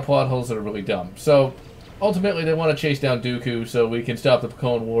 Particularly a lot of plot holes that are really dumb. So, ultimately they want to chase down Dooku so we can stop the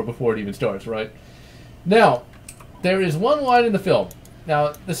Clone War before it even starts, right? Now, there is one line in the film.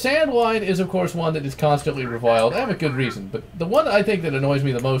 Now, the sand line is, of course, one that is constantly reviled. I have a good reason. But the one I think that annoys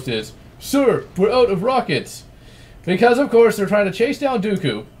me the most is, Sir, we're out of rockets. Because, of course, they're trying to chase down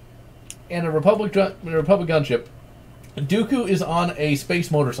Dooku in a Republic gunship. Dooku is on a space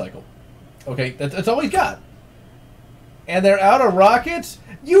motorcycle. Okay, that's all he's got. And they're out of rockets?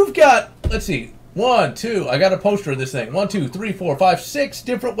 You've got, let's see, 1, 2, I got a poster of this thing. 1, 2, 3, 4, 5, 6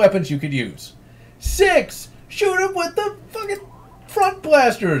 different weapons you could use. 6! Shoot him with the fucking front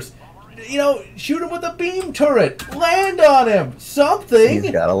blasters. You know, shoot him with a beam turret. Land on him. Something.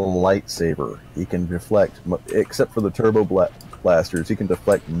 He's got a lightsaber. He can deflect, except for the turbo blasters, he can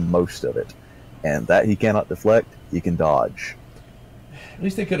deflect most of it. And that he cannot deflect, he can dodge. At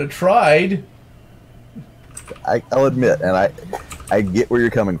least they could have tried. I'll admit, and I get where you're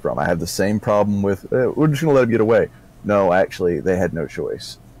coming from. I have the same problem with, we're just going to let him get away. No, actually, they had no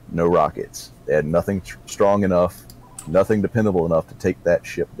choice. No rockets. They had nothing strong enough, nothing dependable enough to take that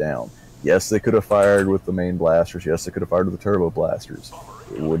ship down. Yes, they could have fired with the main blasters. Yes, they could have fired with the turbo blasters.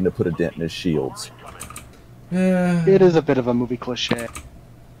 It wouldn't have put a dent in his shields. It is a bit of a movie cliche.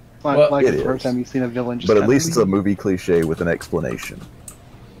 Like the first time you've seen a villain just but at least it's a movie cliche with an explanation.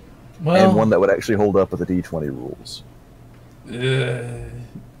 Well, and one that would actually hold up with the D20 rules.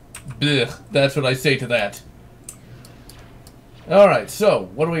 That's what I say to that. Alright, so,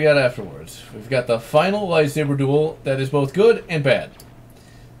 what do we got afterwards? We've got the final lightsaber duel that is both good and bad.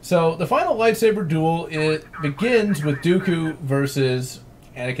 So, the final lightsaber duel, it begins with Dooku versus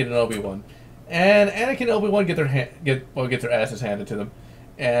Anakin and Obi-Wan. And Anakin and Obi-Wan get their asses handed to them.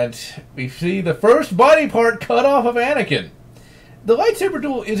 And we see the first body part cut off of Anakin. The lightsaber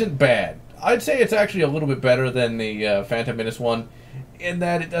duel isn't bad. I'd say it's actually a little bit better than the Phantom Menace one, in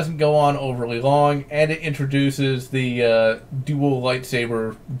that it doesn't go on overly long, and it introduces the dual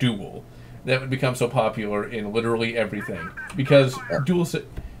lightsaber duel that would become so popular in literally everything. Because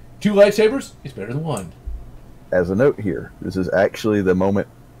two lightsabers is better than one. As a note here, this is actually the moment,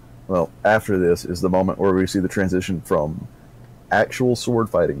 well, after this is the moment where we see the transition from actual sword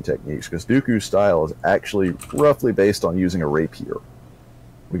fighting techniques, because Dooku's style is actually roughly based on using a rapier.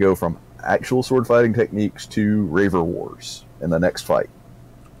 We go from actual sword fighting techniques to Raver Wars in the next fight.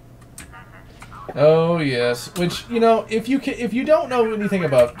 Oh yes, which, you know, if you don't know anything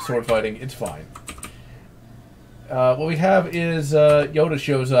about sword fighting, it's fine. What we have is Yoda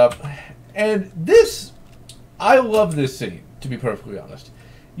shows up, and this, I love this scene, to be perfectly honest.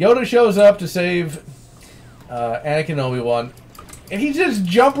 Yoda shows up to save Anakin and Obi-Wan, and he's just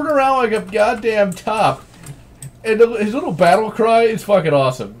jumping around like a goddamn top. And his little battle cry is fucking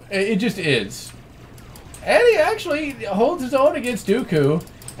awesome. It just is. And he actually holds his own against Dooku.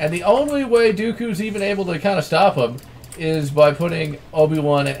 And the only way Dooku's even able to kind of stop him is by putting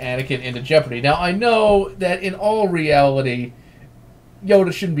Obi-Wan and Anakin into jeopardy. Now, I know that in all reality,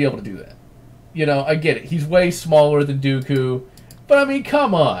 Yoda shouldn't be able to do that. You know, I get it. He's way smaller than Dooku. But, I mean,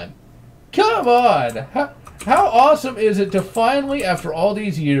 come on. Come on. How awesome is it to finally, after all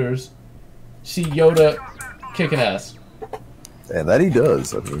these years, see Yoda kicking ass? And that he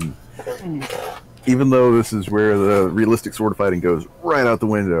does. I mean, even though this is where the realistic sword fighting goes right out the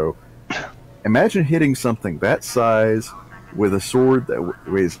window, imagine hitting something that size with a sword that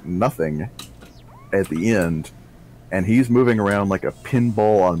weighs nothing at the end, and he's moving around like a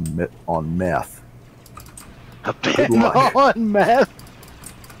pinball on meth. A pinball on meth?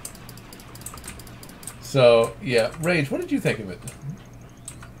 So, yeah. Rage, what did you think of it?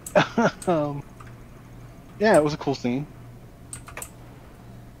 Yeah, it was a cool scene.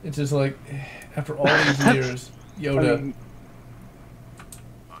 It's just like, after all these years, Yoda... I mean,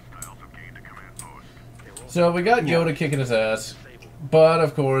 so we got Yoda kicking his ass, but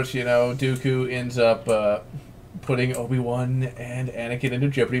of course, you know, Dooku ends up putting Obi-Wan and Anakin into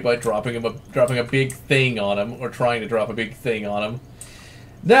jeopardy by dropping a big thing on him, or trying to drop a big thing on him.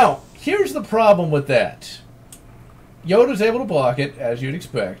 Now, here's the problem with that. Yoda's able to block it, as you'd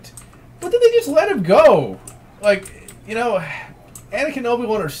expect, but then they just let him go. Like, you know, Anakin and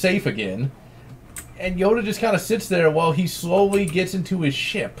Obi-Wan are safe again, and Yoda just kind of sits there while he slowly gets into his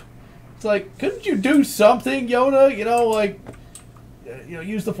ship. It's like, couldn't you do something, Yoda? You know, like, you know,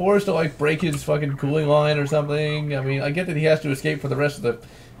 use the Force to, like, break his fucking cooling line or something. I mean, I get that he has to escape for the rest of the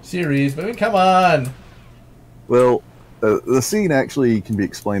series, but I mean, come on. Well, the scene actually can be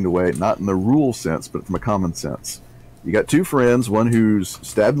explained away, not in the rule sense, but from a common sense. You got two friends, one who's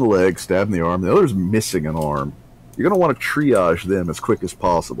stabbed in the leg, stabbed in the arm, the other's missing an arm. You're going to want to triage them as quick as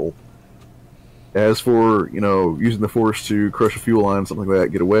possible. As for, you know, using the Force to crush a fuel line, something like that,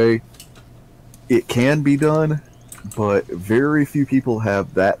 get away, it can be done, but very few people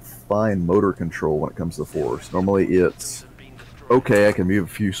have that fine motor control when it comes to the Force. Normally it's, okay, I can move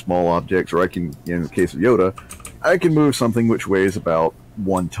a few small objects, or I can, in the case of Yoda, I can move something which weighs about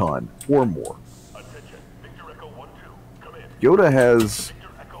 1 ton or more. Yoda has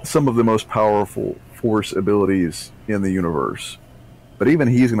some of the most powerful Force abilities in the universe, but even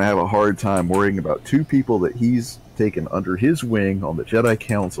he's going to have a hard time worrying about 2 people that he's taken under his wing on the Jedi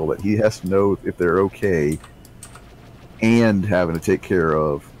Council that he has to know if they're okay, and having to take care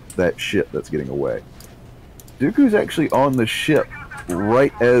of that ship that's getting away. Dooku's actually on the ship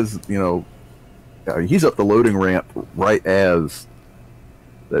right as, he's up the loading ramp right as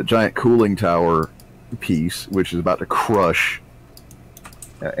that giant cooling tower piece, which is about to crush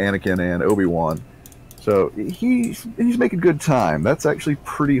Anakin and Obi-Wan. So he's making good time. That's actually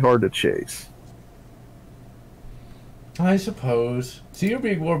pretty hard to chase. I suppose. So you're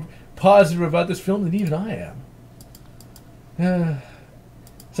being more positive about this film than even I am.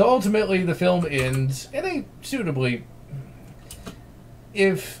 So ultimately, the film ends in a suitably...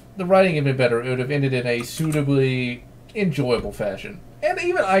 If the writing had been better, it would have ended in a suitably enjoyable fashion. And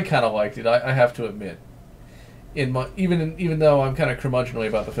even I kind of liked it, I have to admit. Even though I'm kind of curmudgeonly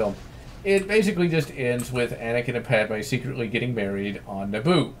about the film. It basically just ends with Anakin and Padme secretly getting married on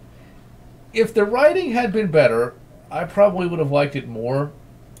Naboo. If the writing had been better, I probably would have liked it more,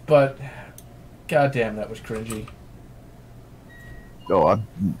 but goddamn, that was cringy. Oh,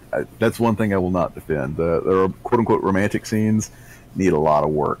 that's one thing I will not defend. The quote-unquote romantic scenes need a lot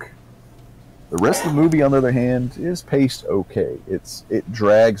of work. The rest of the movie, on the other hand, is paced okay. It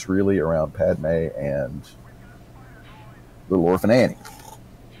drags really around Padme and little orphan Annie.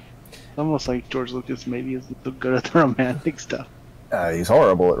 It's almost like George Lucas maybe isn't so good at the romantic stuff. He's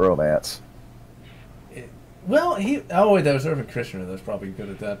horrible at romance. Well, oh wait, that was Irvin Kershner that's probably good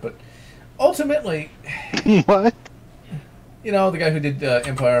at that, but ultimately... What? You know, the guy who did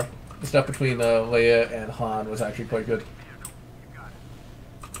Empire, the stuff between Leia and Han was actually quite good.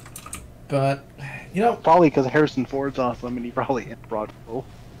 But, Probably because Harrison Ford's awesome and he probably in broad role.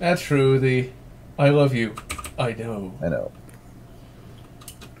 That's true, I love you. I know. I know.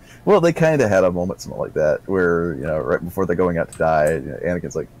 Well, they kind of had a moment, something like that, where, right before they're going out to die,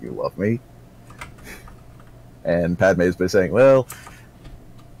 Anakin's like, "You love me?" And Padme's been saying, well,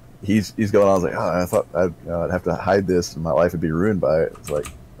 he's going on, I was like, I thought I'd have to hide this and my life would be ruined by it. It's like,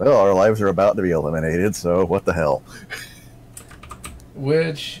 well, our lives are about to be eliminated, so what the hell?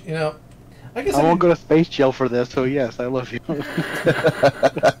 Which, I guess I won't go to space jail for this, so yes, I love you.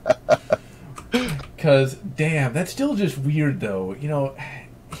 Because, damn, that's still just weird, though.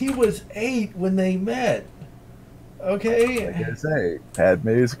 He was 8 when they met. Okay? Like I say,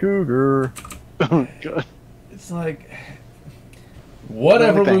 Padme's cougar. Oh, God. It's like...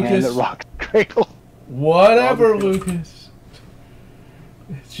 Whatever, like Lucas. That rocked the cradle. Whatever, Lucas.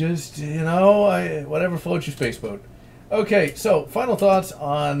 It's just, whatever floats your space boat. Okay, so, final thoughts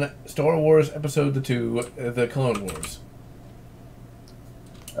on Star Wars Episode 2, The Clone Wars.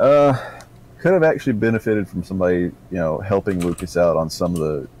 Could have actually benefited from somebody, helping Lucas out on some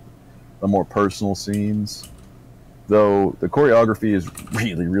of the more personal scenes. Though the choreography is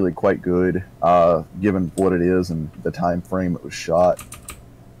really, really quite good, given what it is and the time frame it was shot.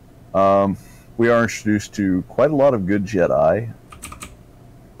 We are introduced to quite a lot of good Jedi.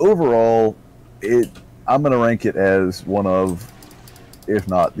 Overall, I'm going to rank it as one of, if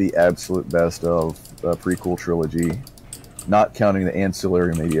not the absolute best of the prequel trilogy. Not counting the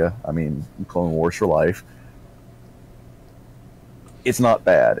ancillary media, I mean, Clone Wars for life. It's not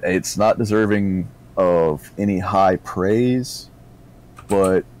bad. It's not deserving of any high praise,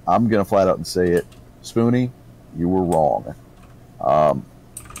 but I'm going to flat out and say it. Spoonie, you were wrong.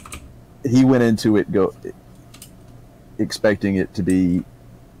 He went into it expecting it to be,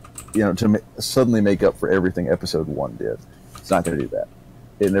 to suddenly make up for everything Episode 1 did. It's not going to do that.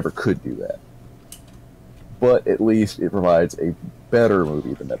 It never could do that. But at least it provides a better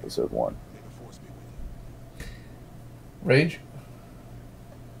movie than Episode 1. Rage?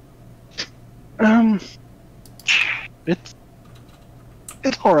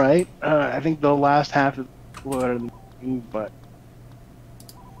 It's all right. I think the last half is better than the beginning, but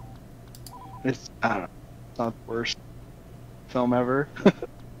it's, I don't know, it's not the worst film ever.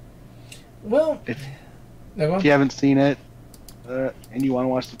 Well, if you haven't seen it and you want to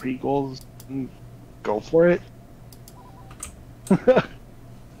watch the prequels, go for it.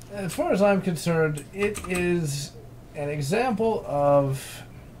 As far as I'm concerned, it is an example of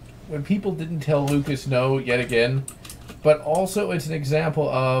when people didn't tell Lucas no yet again, but also it's an example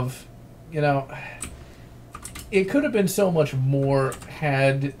of, it could have been so much more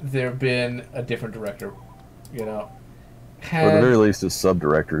had there been a different director, Or at the very least, a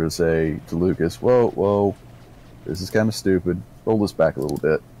sub-director to say to Lucas, whoa, this is kind of stupid. Roll this back a little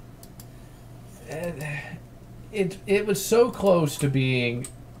bit. it was so close to being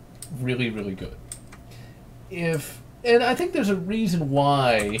really, really good. And I think there's a reason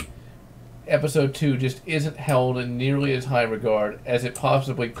why Episode 2 just isn't held in nearly as high regard as it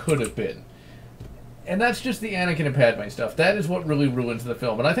possibly could have been. And that's just the Anakin and Padme stuff. That is what really ruins the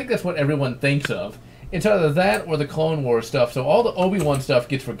film. And I think that's what everyone thinks of. It's either that or the Clone Wars stuff. So all the Obi-Wan stuff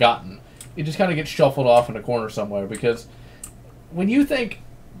gets forgotten. It just kind of gets shuffled off in a corner somewhere. Because when either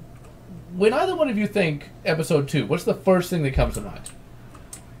one of you think Episode 2, what's the first thing that comes to mind?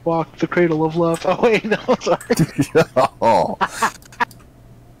 Walk the Cradle of Love. Oh, wait, no, sorry. Oh.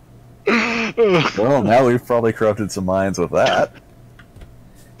 Well, now we've probably corrupted some minds with that.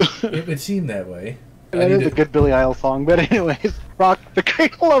 It would seem that way. That is a good Billy Idol song, but anyways, Rock the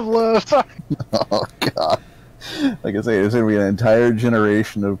Cradle of Love. Sorry. Oh, God. Like I say, there's going to be an entire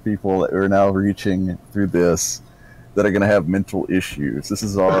generation of people that are now reaching through this that are going to have mental issues. This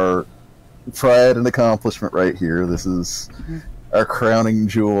is our pride and accomplishment right here. This is our crowning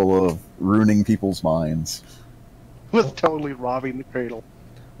jewel of ruining people's minds. Was totally robbing the cradle.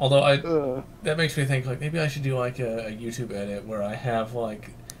 Although that makes me think, like, maybe I should do like a YouTube edit where I have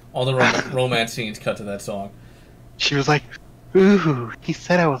like all the romance scenes cut to that song. She was like, "Ooh, he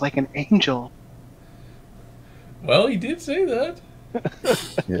said I was like an angel." Well, he did say that.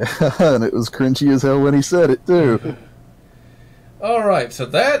 Yeah, and it was cringy as hell when he said it too. All right, so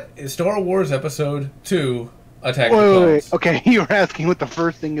that is Star Wars Episode 2: Attack of the Wait. Clones. Okay, you were asking what the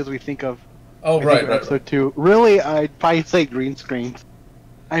first thing is we think of. Oh, right. Episode 2. Really, I'd probably say green screens.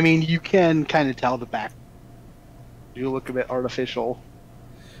 I mean, you can kind of tell the back. You look a bit artificial.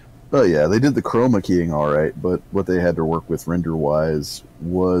 Oh yeah, they did the chroma keying all right, but what they had to work with render-wise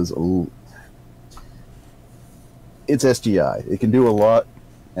was it's SGI. It can do a lot,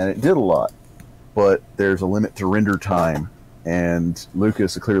 and it did a lot, but there's a limit to render time, and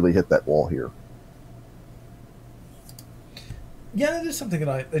Lucas clearly hit that wall here. Yeah, that is something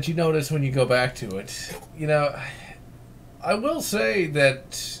that you notice when you go back to it. You know, I will say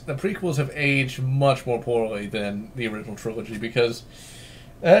that the prequels have aged much more poorly than the original trilogy because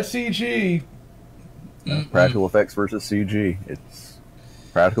that CG. Practical effects versus CG. It's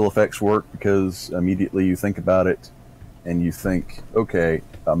practical effects work because immediately you think about it and you think, okay,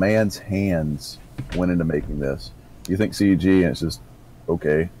 a man's hands went into making this. You think CG and it's just,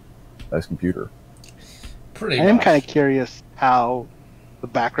 okay, that's computer. I am kind of curious how the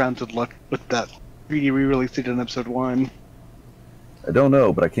backgrounds would look with that 3D re-release in Episode 1. I don't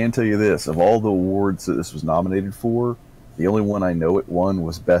know, but I can tell you this. Of all the awards that this was nominated for, the only one I know it won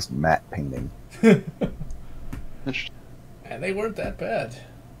was Best Matte Painting. Interesting. And they weren't that bad.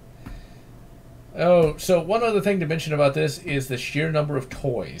 Oh, so one other thing to mention about this is the sheer number of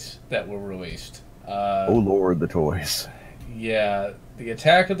toys that were released. Oh Lord, the toys. Yeah, the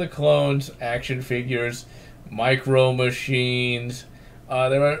Attack of the Clones action figures, Micro Machines.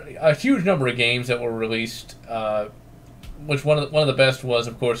 There were a huge number of games that were released, which one of the best was,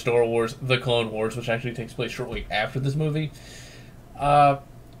 of course, Star Wars: The Clone Wars, which actually takes place shortly after this movie.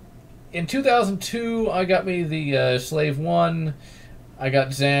 In 2002, I got me the Slave 1. I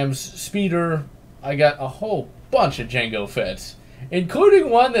got Zam's Speeder. I got a whole bunch of Jango Fett's, including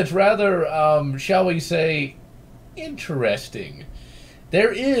one that's rather, shall we say, interesting.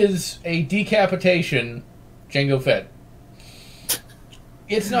 There is a decapitation Jango Fett.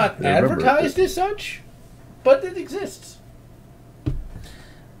 It's not advertised as such, but it exists.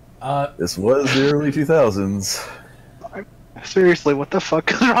 This was the early 2000s. Seriously, what the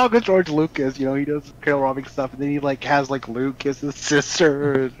fuck is wrong with George Lucas? You know, he does trail robbing stuff, and then he like has like Luke as his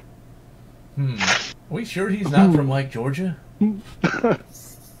sister. Are we sure he's not from like Georgia?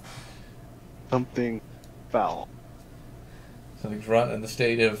 Something foul. Something's rotten in the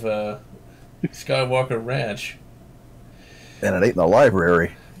state of Skywalker Ranch. And it ain't in the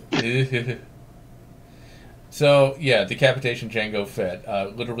library. So, yeah, decapitation Jango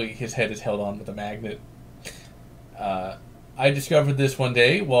Fett. Literally, his head is held on with a magnet. I discovered this one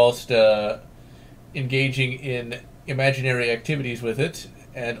day whilst engaging in imaginary activities with it,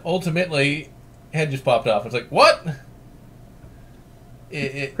 and ultimately, head just popped off. It's like, what?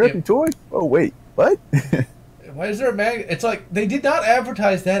 Crappy toy? Oh, wait, what? Why is there a magnet? It's like, they did not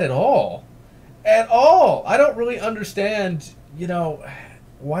advertise that at all. At all! I don't really understand, you know,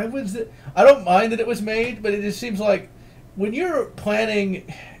 why was it... I don't mind that it was made, but it just seems like when you're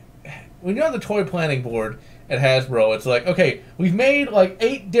planning... When you're on the toy planning board at Hasbro, it's like, okay, we've made like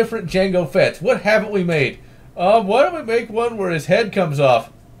 8 different Jango Fetts. What haven't we made? Why don't we make one where his head comes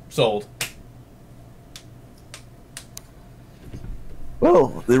off? Sold.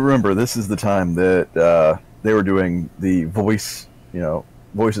 Well, remember, this is the time that they were doing the voice, you know,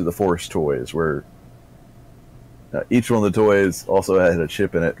 Voice of the Force toys, where Each one of the toys also had a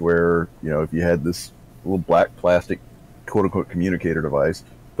chip in it where, if you had this little black plastic quote-unquote communicator device,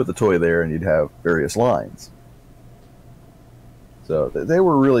 put the toy there and you'd have various lines. So they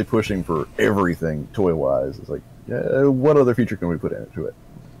were really pushing for everything toy-wise. It's like, what other feature can we put into it?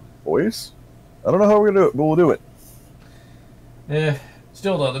 Voice? I don't know how we're going to do it, but we'll do it.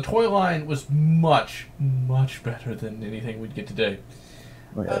 Still though, the toy line was much, much better than anything we'd get today.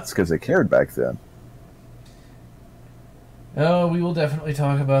 Well, yeah, it's because they cared back then. Oh, we will definitely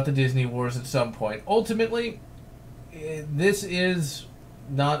talk about the Disney Wars at some point. Ultimately, this is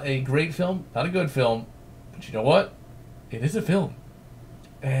not a great film, not a good film, but you know what? It is a film.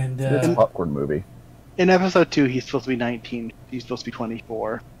 And it's a popcorn movie. In episode 2, he's supposed to be 19. He's supposed to be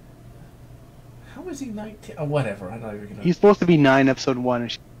 24. How is he 19? Oh, whatever. I'm not even gonna... He's supposed to be 9 episode 1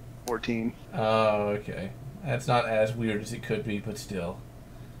 and she's 14. Oh, okay. That's not as weird as it could be, but still.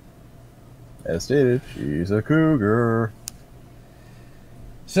 As stated, she's a cougar.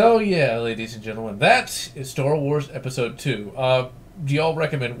 So, yeah, ladies and gentlemen, that is Star Wars Episode 2. Do y'all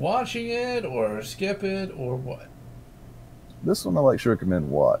recommend watching it, or skip it, or what? This one I like to recommend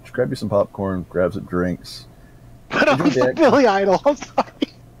watch. Grab you some popcorn, grab some drinks. Put on some Billy Idol, I'm sorry.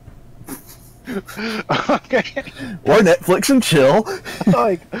 Okay. Or Netflix and chill.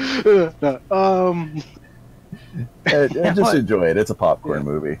 Just enjoy it. It's a popcorn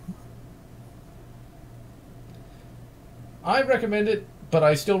movie. I recommend it, but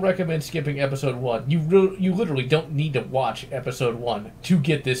I still recommend skipping episode 1. You literally don't need to watch episode 1 to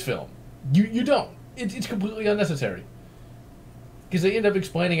get this film. You don't. It's completely unnecessary. Because they end up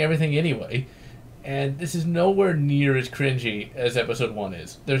explaining everything anyway. And this is nowhere near as cringy as episode 1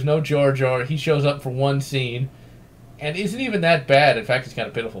 is. There's no Jar Jar. He shows up for one scene. And isn't even that bad. In fact, it's kind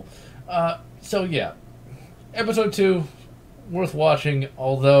of pitiful. So, yeah. Episode 2, worth watching.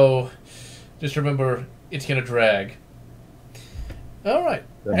 Although, just remember, it's going to drag. Alright.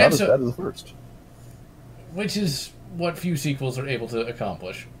 Not as bad as the first. Which is what few sequels are able to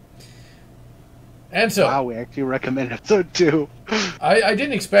accomplish. And so... Wow, we actually recommend episode 2. I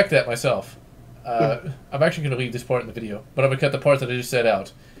didn't expect that myself. I'm actually going to leave this part in the video, but I'm going to cut the part that I just said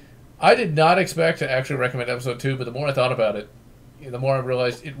out. I did not expect to actually recommend episode 2, but the more I thought about it, the more I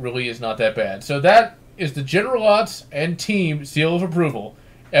realized it really is not that bad. So that is the GeneralLotz and team seal of approval.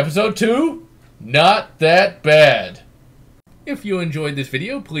 Episode 2, not that bad. If you enjoyed this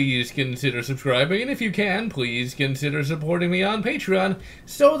video, please consider subscribing, and if you can, please consider supporting me on Patreon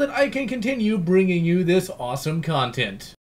so that I can continue bringing you this awesome content.